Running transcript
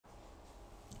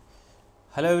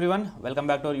Hello everyone, welcome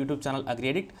back to our YouTube channel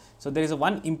AgriAddict. So there is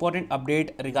one important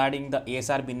update regarding the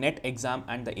ASRB NET exam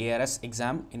and the ARS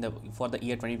exam for the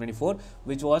year 2024,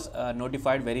 which was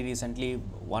notified very recently,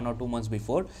 1 or 2 months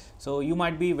before. So you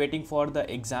might be waiting for the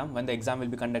exam, when the exam will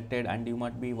be conducted, and you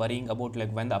might be worrying about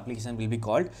like when the application will be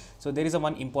called. So there is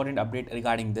one important update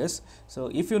regarding this. So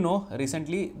if you know,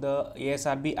 recently the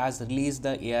ASRB has released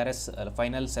the ARS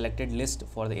final selected list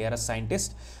for the ARS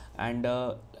scientist, and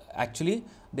actually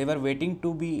they were waiting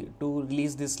to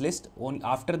release this list only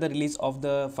after the release of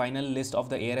the final list of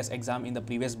the ARS exam in the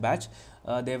previous batch.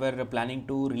 They were planning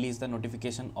to release the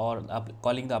notification or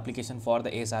calling the application for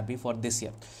the ASRB for this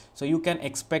year. So you can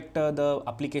expect the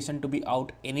application to be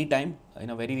out anytime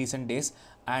in a very recent days,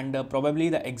 and probably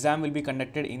the exam will be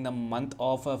conducted in the month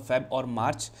of Feb or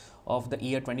March of the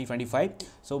year 2025.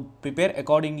 So prepare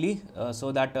accordingly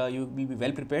so that you will be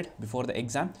well prepared before the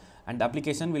exam, and the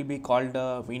application will be called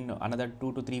in another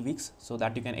 2 to 3 weeks, so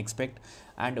that you can expect.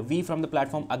 And we from the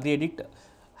platform AgriAddict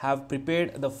have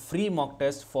prepared the free mock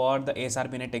test for the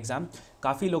ASRB NET exam.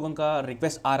 काफ़ी लोगों का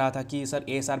request आ रहा था कि sir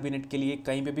ASRB NET के लिए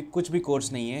कहीं पे भी कुछ भी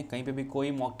कोर्स नहीं है, कहीं पे भी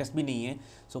कोई मॉक टेस्ट भी नहीं है,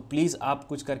 सो प्लीज़ आप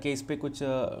कुछ करके इस पर कुछ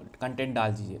कंटेंट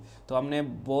डाल दीजिए. तो हमने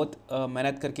बहुत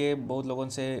मेहनत करके बहुत लोगों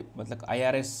से, मतलब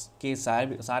IRS के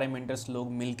सारे मेंटर्स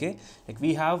लोग मिल के, like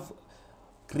we have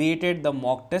created the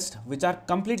mock test which are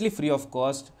completely free of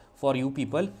cost for you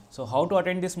people. So how to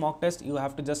attend this mock test? You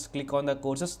have to just click on the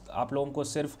courses. आप लोगों को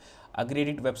सिर्फ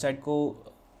AgriAddict website को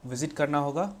visit करना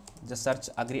होगा. Just search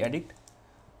AgriAddict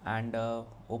and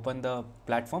open the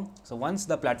platform. So once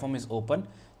the platform is open,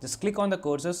 just click on the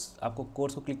courses. आपको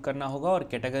course को click करना होगा और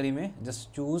कैटेगरी में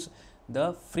just choose the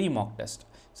free mock test.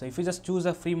 So if you just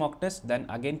choose a free mock test,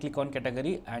 then again click on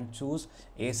category and choose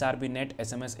ASRB NET,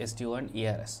 SMS, STO and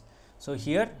ARS. So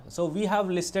here, so we have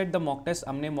listed the mock test.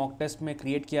 हमने mock test में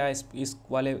create किया है इस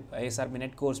वाले ASRB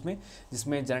NET course में,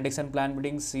 जिसमें genetics and plant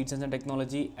breeding, seeds and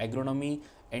technology, agronomy,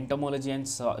 entomology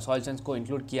and soil science को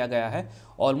include किया गया है.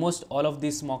 Almost all of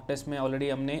this mock test में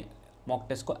already हमने mock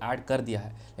test को add कर दिया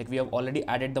है. Like we have already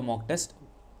added the mock test.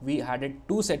 We added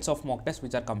 2 sets of mock tests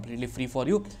which are completely free for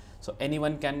you. So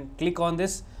anyone can click on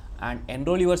this and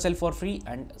enroll yourself for free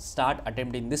and start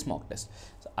attempting this mock test.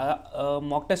 So,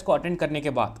 mock test को attend करने के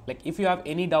बाद, like if you have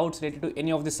any doubts related to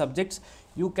any of the subjects,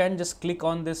 you can just click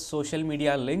on this social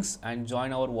media links and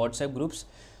join our WhatsApp groups,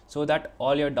 so that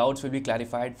all your doubts will be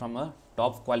clarified from a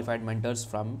top qualified mentors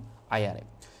from IRA.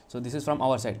 So this is from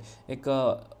our side. Like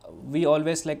we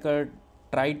always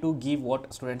try to give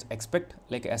what students expect.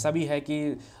 Like ऐसा भी है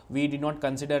कि we did not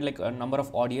consider like a number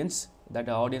of audience, that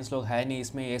audience लोग है नहीं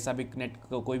इसमें, ASRB NET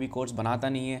कोई भी कोर्स बनाता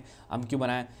नहीं है, हम क्यों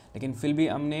बनाएं. लेकिन फिर भी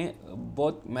हमने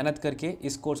बहुत मेहनत करके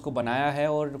इस कोर्स को बनाया है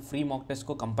और फ्री मॉक टेस्ट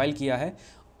को कंपाइल किया है.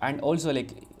 एंड ऑल्सो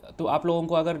लाइक, तो आप लोगों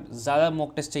को अगर ज़्यादा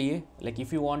मॉक टेस्ट चाहिए, like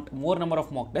if you want more number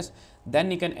of mock test,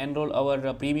 then you can enrol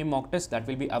our premium mock test that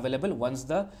will be available once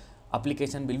the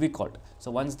application will be called.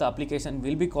 So once the application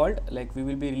will be called, like we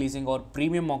will be releasing our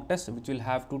premium mock test, which will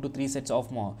have 2 to 3 sets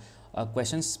of more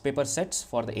questions paper sets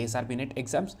for the ASRB NET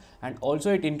exams, and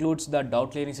also it includes the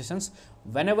doubt clearing sessions.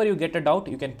 Whenever you get a doubt,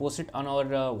 you can post it on our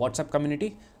WhatsApp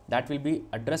community, that will be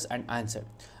addressed and answered.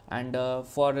 And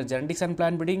for genetics and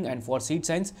plant breeding and for seed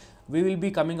science, we will be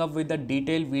coming up with a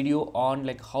detailed video on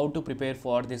like how to prepare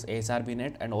for this ASRB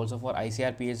NET and also for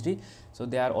ICAR PhD. So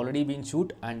they are already being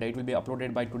shoot and it will be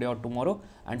uploaded by today or tomorrow.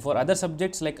 And for other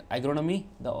subjects like agronomy,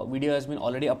 the video has been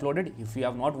already uploaded. If you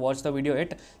have not watched the video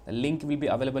yet, the link will be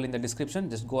available in the description.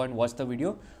 Just go and watch the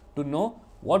video to know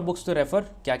what books to refer,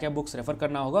 क्या क्या books refer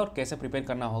करना होगा और कैसे prepare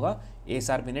करना होगा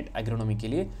ASRB NET agronomy के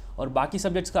लिए. और बाकी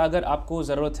सब्जेक्ट्स का अगर आपको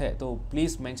ज़रूरत है तो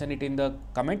please mention it in the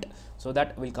comment, so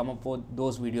that will come up with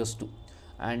those videos too.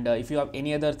 And if you have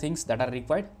any other things that are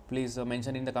required, please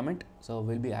mention in the comment, so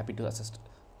we'll be happy to assist.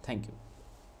 Thank you.